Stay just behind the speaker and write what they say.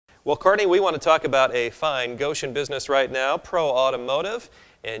Well, Courtney, we want to talk about a fine Goshen business right now, Pro Automotive,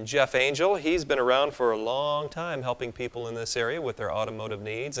 and Jeff Angel. He's been around for a long time helping people in this area with their automotive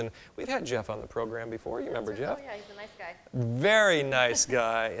needs, and we've had Jeff on the program before. You remember Jeff? Oh, yeah, he's a nice guy. Very nice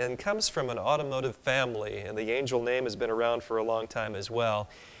guy, and comes from an automotive family, and the Angel name has been around for a long time as well.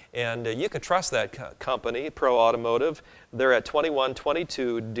 And you can trust that company, Pro Automotive. They're at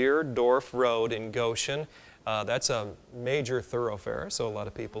 2122 Deerdorf Road in Goshen. That's a major thoroughfare, so a lot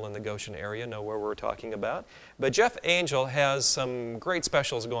of people in the Goshen area know where we're talking about. But Jeff Angel has some great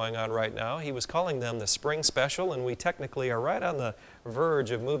specials going on right now. He was calling them the Spring Special, and we technically are right on the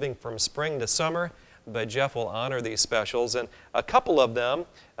verge of moving from spring to summer, but Jeff will honor these specials. And a couple of them,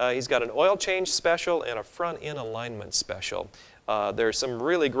 he's got an oil change special and a front-end alignment special. There's some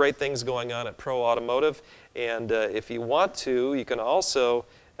really great things going on at Pro Automotive, and if you want to, you can also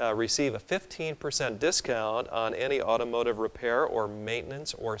receive a 15% discount on any automotive repair or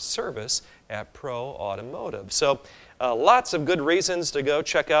maintenance or service at Pro Automotive. So lots of good reasons to go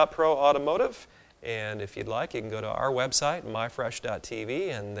check out Pro Automotive, and if you'd like, you can go to our website, myfresh.tv,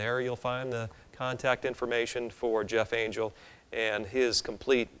 and there you'll find the contact information for Jeff Angel and his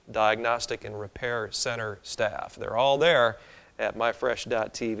complete diagnostic and repair center staff. They're all there at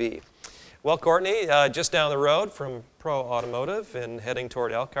myfresh.tv. Well, Courtney, just down the road from Pro Automotive and heading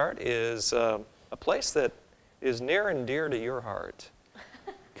toward Elkhart is a place that is near and dear to your heart,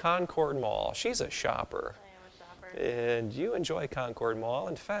 Concord Mall. She's a shopper. I am a shopper. And you enjoy Concord Mall.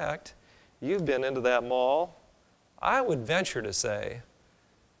 In fact, you've been into that mall, I would venture to say,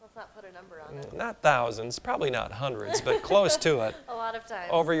 Let's not put a number on it. not thousands, probably not hundreds, but close to it. A lot of times.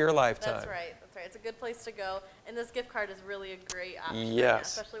 Over your lifetime. That's right. That's right. It's a good place to go, and this gift card is really a great option. Yes. Right now,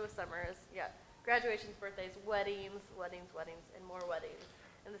 especially with summers. Yeah. Graduations, birthdays, weddings, and more weddings.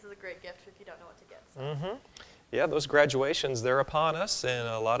 And this is a great gift if you don't know what to get. So. Yeah, those graduations, they're upon us, and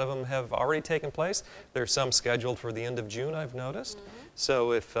a lot of them have already taken place. There's some scheduled for the end of June, I've noticed.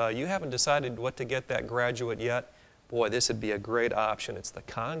 So if you haven't decided what to get that graduate yet, boy, this would be a great option. It's the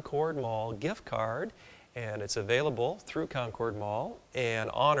Concord Mall gift card, and it's available through Concord Mall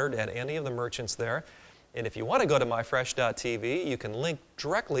and honored at any of the merchants there. And if you want to go to myfresh.tv, you can link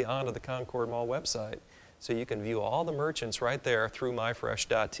directly onto the Concord Mall website, so you can view all the merchants right there through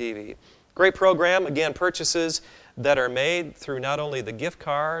myfresh.tv. Great program. Again, purchases that are made through not only the gift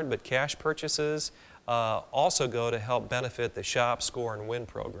card, but cash purchases also go to help benefit the Shop, Score, and Win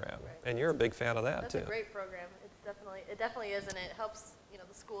program. Right. And you're a big fan of that, too. That's a great program. It definitely is, and it helps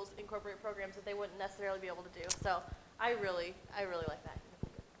the schools incorporate programs that they wouldn't necessarily be able to do. So I really like that.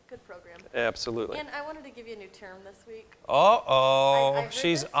 Good program. Absolutely. And I wanted to give you a new term this week. Uh-oh,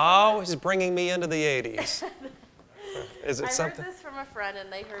 she's always bringing me into the 80s. Is it something? I heard this from a friend,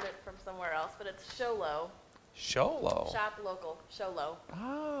 and they heard it from somewhere else, but it's show low. Show low. Shop local, show low.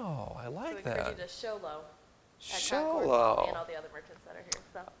 Oh, I like so we encourage that. you to show low. Show low. And all the other merchants that are here.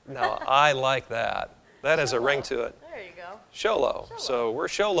 So. No, I like that. That has a ring to it. There you go. Show low. So we're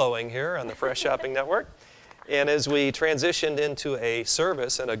show lowing here on the Fresh Shopping Network. And as we transitioned into a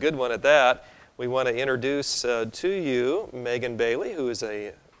service, and a good one at that, we want to introduce to you Megan Bailey, who is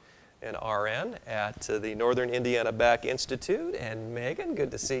an RN at the Northern Indiana Back Institute. And Megan,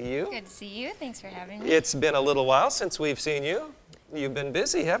 good to see you. Good to see you. Thanks for having me. It's been a little while since we've seen you. You've been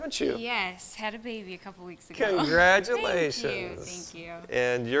busy, haven't you? Yes, had a baby a couple weeks ago. Congratulations. Thank you.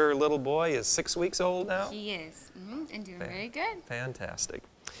 And your little boy is 6 weeks old now? He is, and doing very good. Fantastic.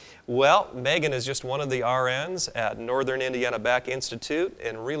 Well, Megan is just one of the RNs at Northern Indiana Back Institute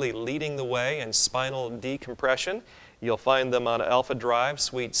and really leading the way in spinal decompression. You'll find them on Alpha Drive,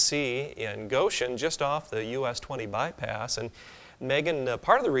 Suite C in Goshen, just off the US 20 bypass. And Megan,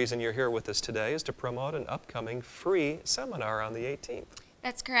 part of the reason you're here with us today is to promote an upcoming free seminar on the 18th.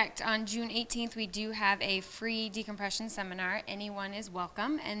 That's correct. On June 18th, we do have a free decompression seminar. Anyone is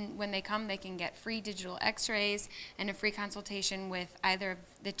welcome, and when they come, they can get free digital x-rays and a free consultation with either of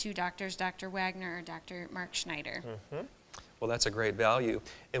the two doctors, Dr. Wagner or Dr. Mark Schneider. Well, that's a great value.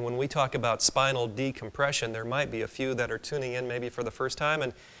 And when we talk about spinal decompression, there might be a few that are tuning in maybe for the first time,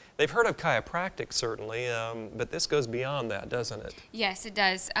 and they've heard of chiropractic, certainly, but this goes beyond that, doesn't it? Yes, it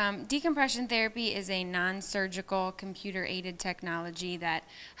does. Decompression therapy is a non-surgical, computer-aided technology that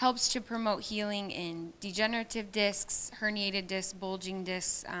helps to promote healing in degenerative discs, herniated discs, bulging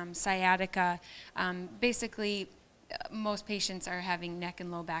discs, sciatica. Basically, most patients are having neck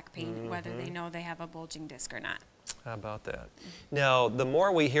and low back pain, whether they know they have a bulging disc or not. How about that? Now, the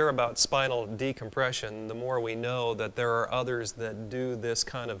more we hear about spinal decompression, the more we know that there are others that do this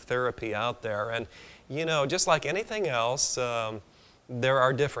kind of therapy out there. And, you know, just like anything else, there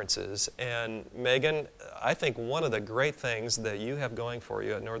are differences. And Megan, I think one of the great things that you have going for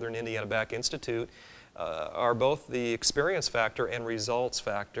you at Northern Indiana Back Institute are both the experience factor and results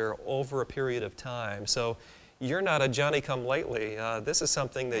factor over a period of time. So you're not a Johnny-come-lately. This is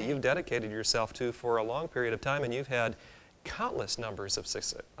something that you've dedicated yourself to for a long period of time, and you've had countless numbers of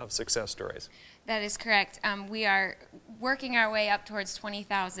success stories. That is correct. We are working our way up towards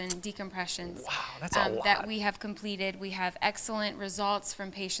 20,000 decompressions. Wow, that's a lot. That we have completed. We have excellent results from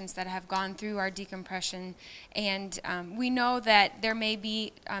patients that have gone through our decompression, and we know that there may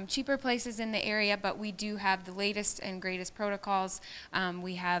be cheaper places in the area, but we do have the latest and greatest protocols.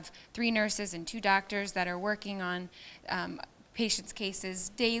 We have 3 nurses and 2 doctors that are working on patients' cases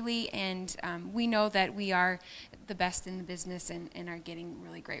daily, and we know that we are the best in the business and are getting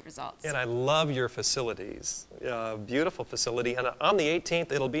really great results. And I love your facilities. Beautiful facility. And on the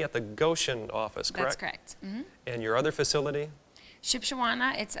 18th, it'll be at the Goshen office, correct? That's correct. Mm-hmm. And your other facility?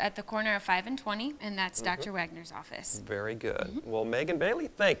 Shipshewana, it's at the corner of 5 and 20, and that's Dr. Wagner's office. Very good. Well, Megan Bailey,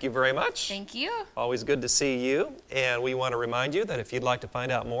 thank you very much. Thank you. Always good to see you. And we want to remind you that if you'd like to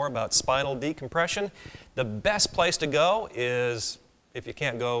find out more about spinal decompression, the best place to go is, if you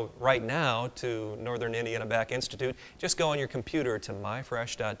can't go right now to Northern Indiana Back Institute, just go on your computer to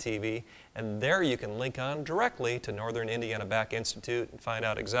myfresh.tv, and there you can link on directly to Northern Indiana Back Institute and find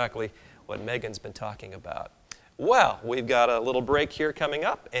out exactly what Megan's been talking about. Well, we've got a little break here coming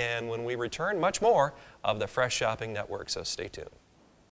up, and when we return, much more of the Fresh Shopping Network, so stay tuned.